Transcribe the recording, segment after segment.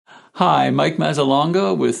Hi, Mike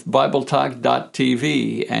Mazzalongo with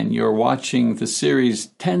BibleTalk.tv, and you're watching the series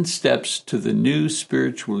 10 Steps to the New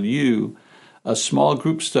Spiritual You, a small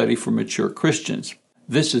group study for mature Christians.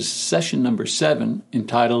 This is session number 7,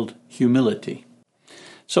 entitled Humility.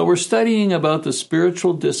 So we're studying about the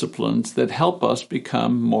spiritual disciplines that help us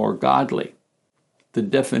become more godly. The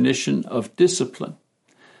definition of discipline: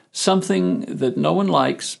 something that no one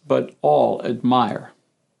likes but all admire,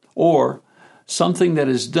 or something that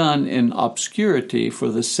is done in obscurity for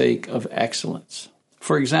the sake of excellence.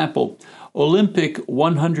 For example, Olympic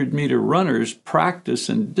 100-meter runners practice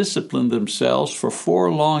and discipline themselves for 4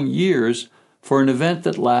 long years for an event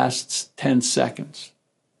that lasts 10 seconds.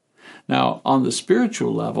 Now, on the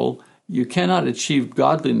spiritual level, you cannot achieve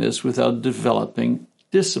godliness without developing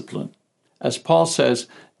discipline. As Paul says,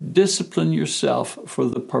 discipline yourself for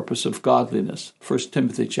the purpose of godliness, 1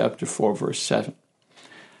 Timothy chapter 4, verse 7.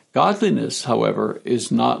 Godliness, however,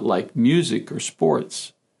 is not like music or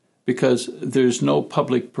sports, because there's no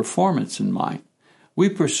public performance in mind. We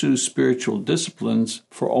pursue spiritual disciplines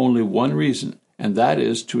for only one reason, and that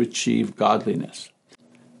is to achieve godliness.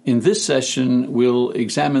 In this session, we'll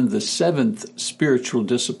examine the 7th spiritual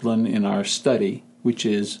discipline in our study, which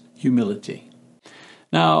is humility.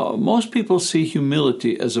 Now, most people see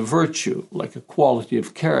humility as a virtue, like a quality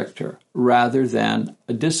of character, rather than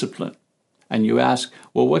a discipline. And you ask,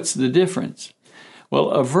 well, what's the difference? Well,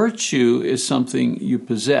 a virtue is something you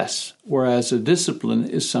possess, whereas a discipline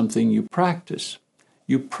is something you practice.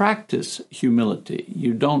 You practice humility.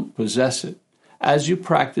 You don't possess it. As you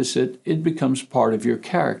practice it, it becomes part of your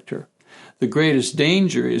character. The greatest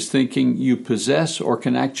danger is thinking you possess or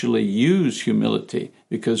can actually use humility,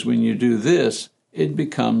 because when you do this, it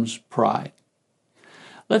becomes pride.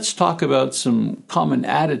 Let's talk about some common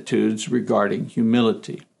attitudes regarding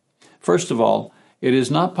humility. First of all, it is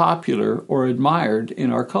not popular or admired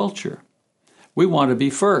in our culture. We want to be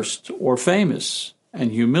first or famous,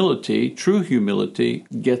 and humility, true humility,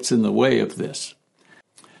 gets in the way of this.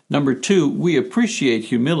 Number 2, we appreciate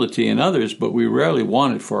humility in others, but we rarely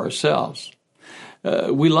want it for ourselves.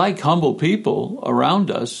 We like humble people around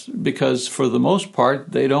us because, for the most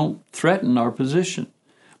part, they don't threaten our position.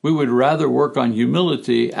 We would rather work on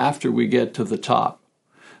humility after we get to the top.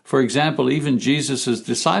 For example, even Jesus'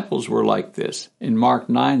 disciples were like this. In Mark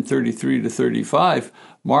 9:33-35,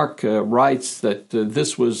 Mark writes that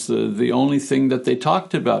this was the only thing that they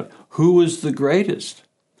talked about. Who was the greatest?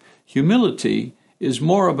 Humility is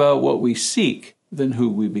more about what we seek than who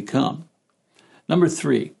we become. Number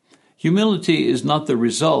 3, humility is not the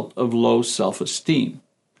result of low self-esteem.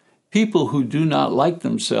 People who do not like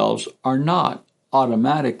themselves are not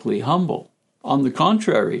automatically humble. On the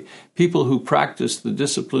contrary, people who practice the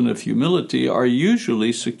discipline of humility are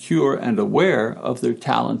usually secure and aware of their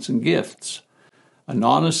talents and gifts. An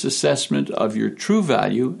honest assessment of your true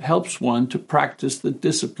value helps one to practice the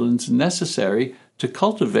disciplines necessary to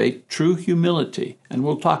cultivate true humility, and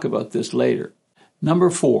we'll talk about this later.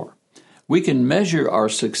 Number 4, we can measure our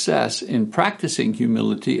success in practicing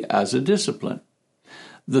humility as a discipline.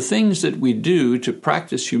 The things that we do to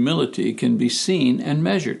practice humility can be seen and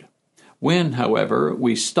measured. When, however,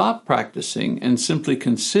 we stop practicing and simply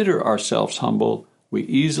consider ourselves humble, we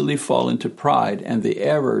easily fall into pride and the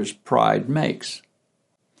errors pride makes.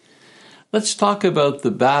 Let's talk about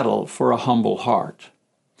the battle for a humble heart.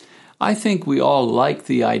 I think we all like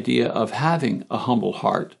the idea of having a humble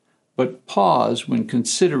heart, but pause when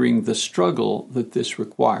considering the struggle that this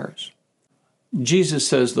requires. Jesus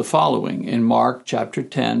says the following in Mark chapter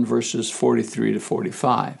 10, verses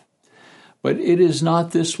 43-45. But it is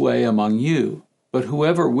not this way among you, but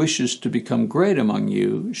whoever wishes to become great among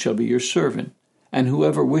you shall be your servant, and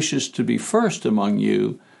whoever wishes to be first among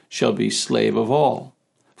you shall be slave of all.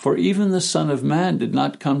 For even the Son of Man did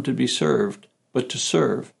not come to be served, but to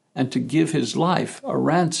serve, and to give his life a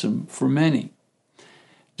ransom for many.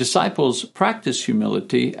 Disciples practice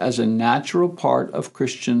humility as a natural part of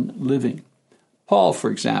Christian living. Paul, for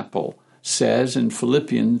example, says in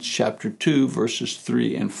Philippians chapter 2, verses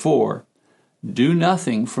 3 and 4, "Do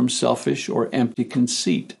nothing from selfish or empty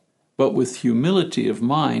conceit, but with humility of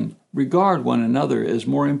mind regard one another as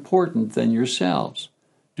more important than yourselves.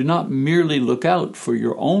 Do not merely look out for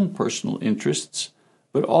your own personal interests,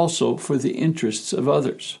 but also for the interests of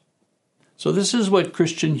others." So this is what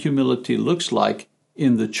Christian humility looks like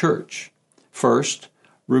in the church. First,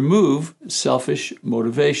 remove selfish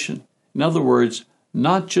motivation. In other words,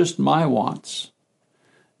 not just my wants.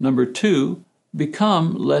 Number 2,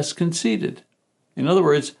 become less conceited. In other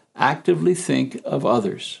words, actively think of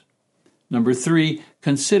others. Number 3,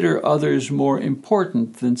 consider others more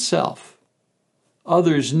important than self.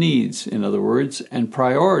 others' needs, in other words, and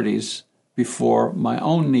priorities before my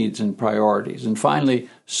own needs and priorities. And finally,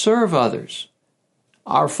 serve others.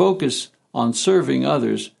 Our focus on serving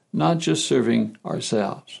others, not just serving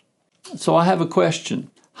ourselves. So I have a question.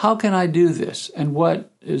 How can I do this? And what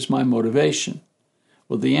is my motivation?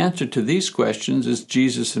 Well, the answer to these questions is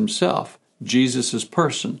Jesus himself. Jesus'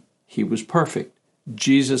 person. He was perfect.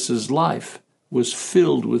 Jesus' life was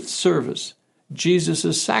filled with service.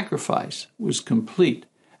 Jesus' sacrifice was complete.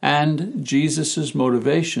 And Jesus'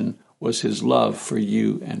 motivation was his love for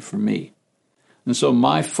you and for me. And so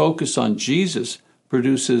my focus on Jesus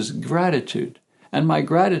produces gratitude, and my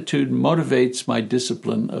gratitude motivates my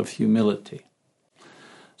discipline of humility.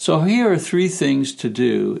 So here are 3 things to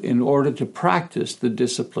do in order to practice the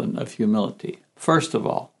discipline of humility. First of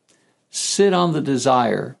all, sit on the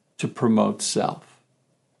desire to promote self.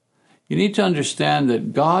 You need to understand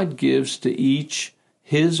that God gives to each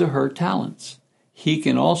his or her talents. He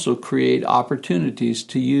can also create opportunities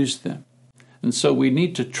to use them. And so we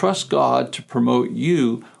need to trust God to promote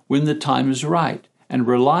you when the time is right and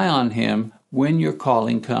rely on him when your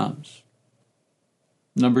calling comes.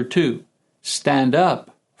 Number 2, stand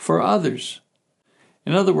up for others.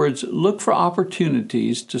 In other words, look for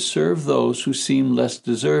opportunities to serve those who seem less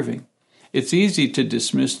deserving. It's easy to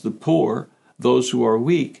dismiss the poor, those who are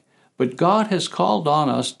weak, but God has called on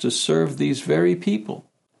us to serve these very people.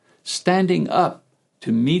 Standing up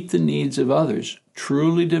to meet the needs of others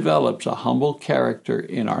truly develops a humble character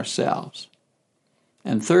in ourselves.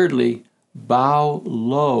 And thirdly, bow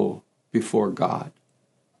low before God.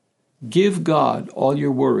 Give God all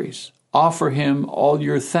your worries. Offer him all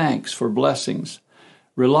your thanks for blessings.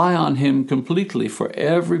 Rely on him completely for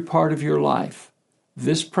every part of your life.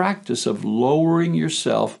 This practice of lowering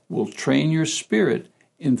yourself will train your spirit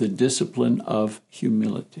in the discipline of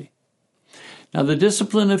humility. Now, the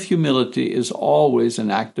discipline of humility is always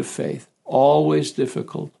an act of faith, always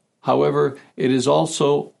difficult. However, it is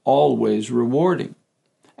also always rewarding.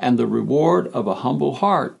 And the reward of a humble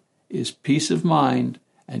heart is peace of mind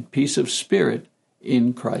and peace of spirit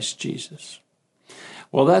in Christ Jesus.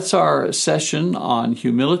 Well, that's our session on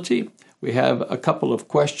humility. We have a couple of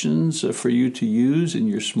questions for you to use in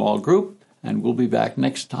your small group, and we'll be back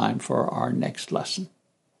next time for our next lesson.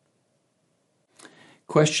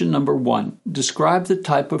 Question number 1. Describe the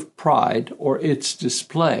type of pride or its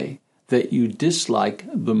display that you dislike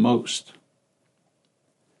the most.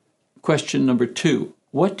 Question number 2.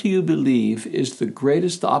 What do you believe is the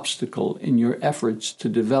greatest obstacle in your efforts to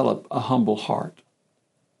develop a humble heart?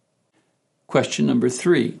 Question number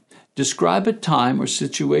 3. Describe a time or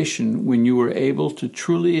situation when you were able to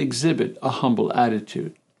truly exhibit a humble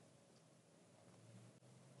attitude.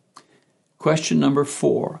 Question number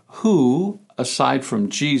 4. Who, aside from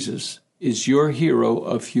Jesus, is your hero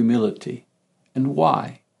of humility, and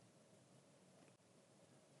why?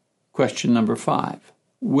 Question number 5.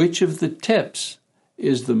 Which of the tips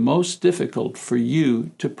is the most difficult for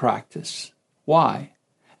you to practice? Why?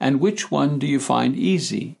 And which one do you find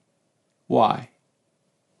easy? Why?